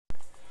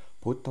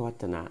พุทธว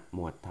จนะหม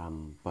วดธรรม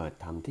เปิด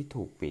ธรรมที่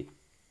ถูกปิด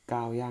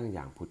ก้าวย่างอ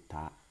ย่างพุทธ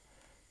ะ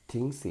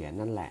ทิ้งเสีย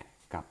นั่นแหละ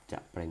กับจะ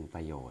เป็นป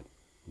ระโยชน์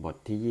บท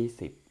ที่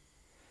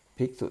20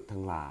ภิกษุ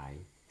ทั้งหลาย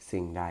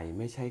สิ่งใดไ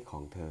ม่ใช่ขอ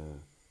งเธอ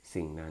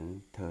สิ่งนั้น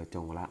เธอจ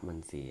งละมัน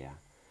เสีย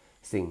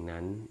สิ่ง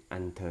นั้นอั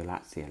นเธอละ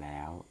เสียแ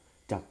ล้ว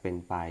จักเป็น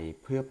ไป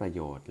เพื่อประโ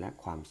ยชน์และ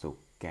ความสุข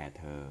แก่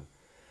เธอ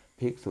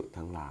ภิกษุ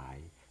ทั้งหลาย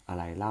อะ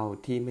ไรเล่า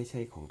ที่ไม่ใ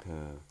ช่ของเธ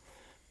อ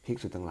ภิก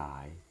ษุทั้งหลา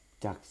ย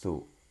จักษุ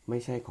ไม่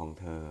ใช่ของ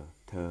เธอ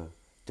เธอ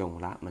จง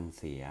ละมัน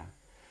เสีย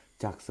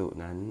จักษุ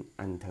นั้น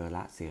อันเธอล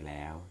ะเสียแ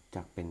ล้ว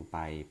จักเป็นไป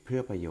เพื่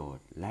อประโยช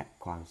น์และ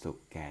ความสุข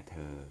แก่เธ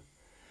อ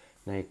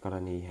ในกร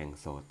ณีแห่ง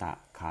โสต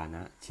คาน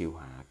ะชิว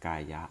หากา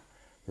ยะ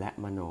และ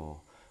มโน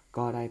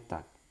ก็ได้ต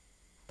รัส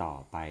ต่อ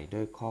ไปด้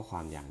วยข้อคว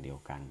ามอย่างเดียว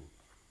กัน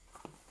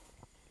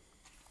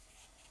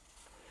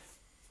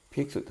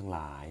ภิกษุทั้งหล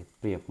าย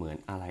เปรียบเหมือน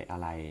อะ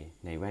ไร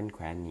ในแว่นแค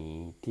ว้นนี้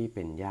ที่เ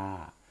ป็นหญ้า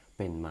เ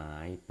ป็นไม้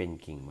เป็น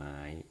กิ่งไม้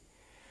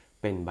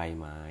เป็นใบ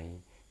ไม้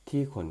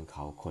ที่คนเข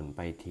าขนไ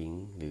ปทิ้ง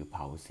หรือเผ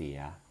าเสีย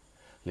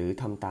หรือ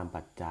ทำตาม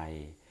ปัจจัย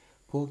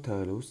พวกเธ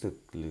อรู้สึก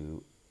หรือ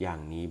อย่า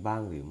งนี้บ้า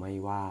งหรือไม่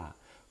ว่า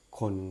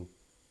คน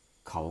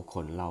เขาข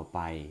นเราไป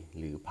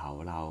หรือเผา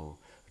เรา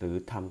หรือ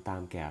ทำตา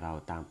มแก่เรา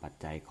ตามปัจ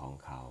จัยของ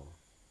เขา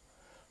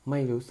ไม่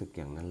รู้สึกอ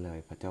ย่างนั้นเลย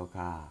พระเจ้า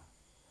ข้า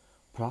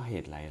เพราะเห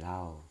ตุไรเล่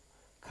า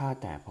ข้า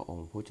แต่พระอง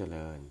ค์ผู้เจ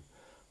ริญ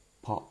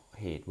เพราะ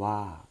เหตุว่า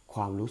ค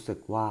วามรู้สึก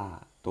ว่า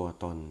ตัว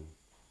ตน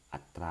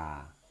อัตรา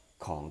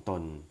ของต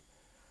น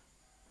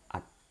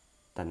อั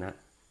ตนะ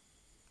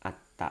อัต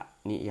ต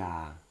นิยา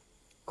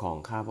ของ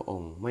ข้าพระอ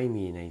งค์ไม่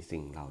มีใน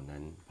สิ่งเหล่า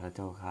นั้นพระเ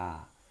จ้าข้า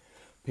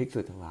ภิกษุ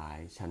ทั้งหลาย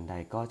ฉันใด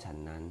ก็ฉัน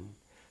นั้น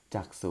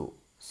จักษุ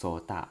โส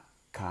ต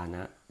คาน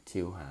ะ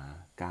ชิวหา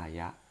กา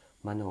ยะ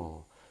มโน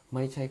ไ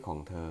ม่ใช่ของ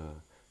เธอ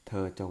เธ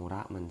อจงล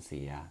ะมันเ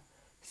สีย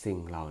สิ่ง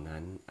เหล่า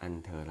นั้นอัน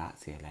เธอละ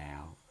เสียแล้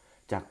ว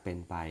จักเป็น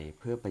ไป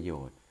เพื่อประโย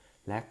ชน์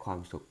และความ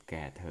สุขแ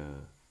ก่เธอ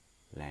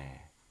แล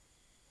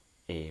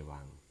เอ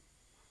วัง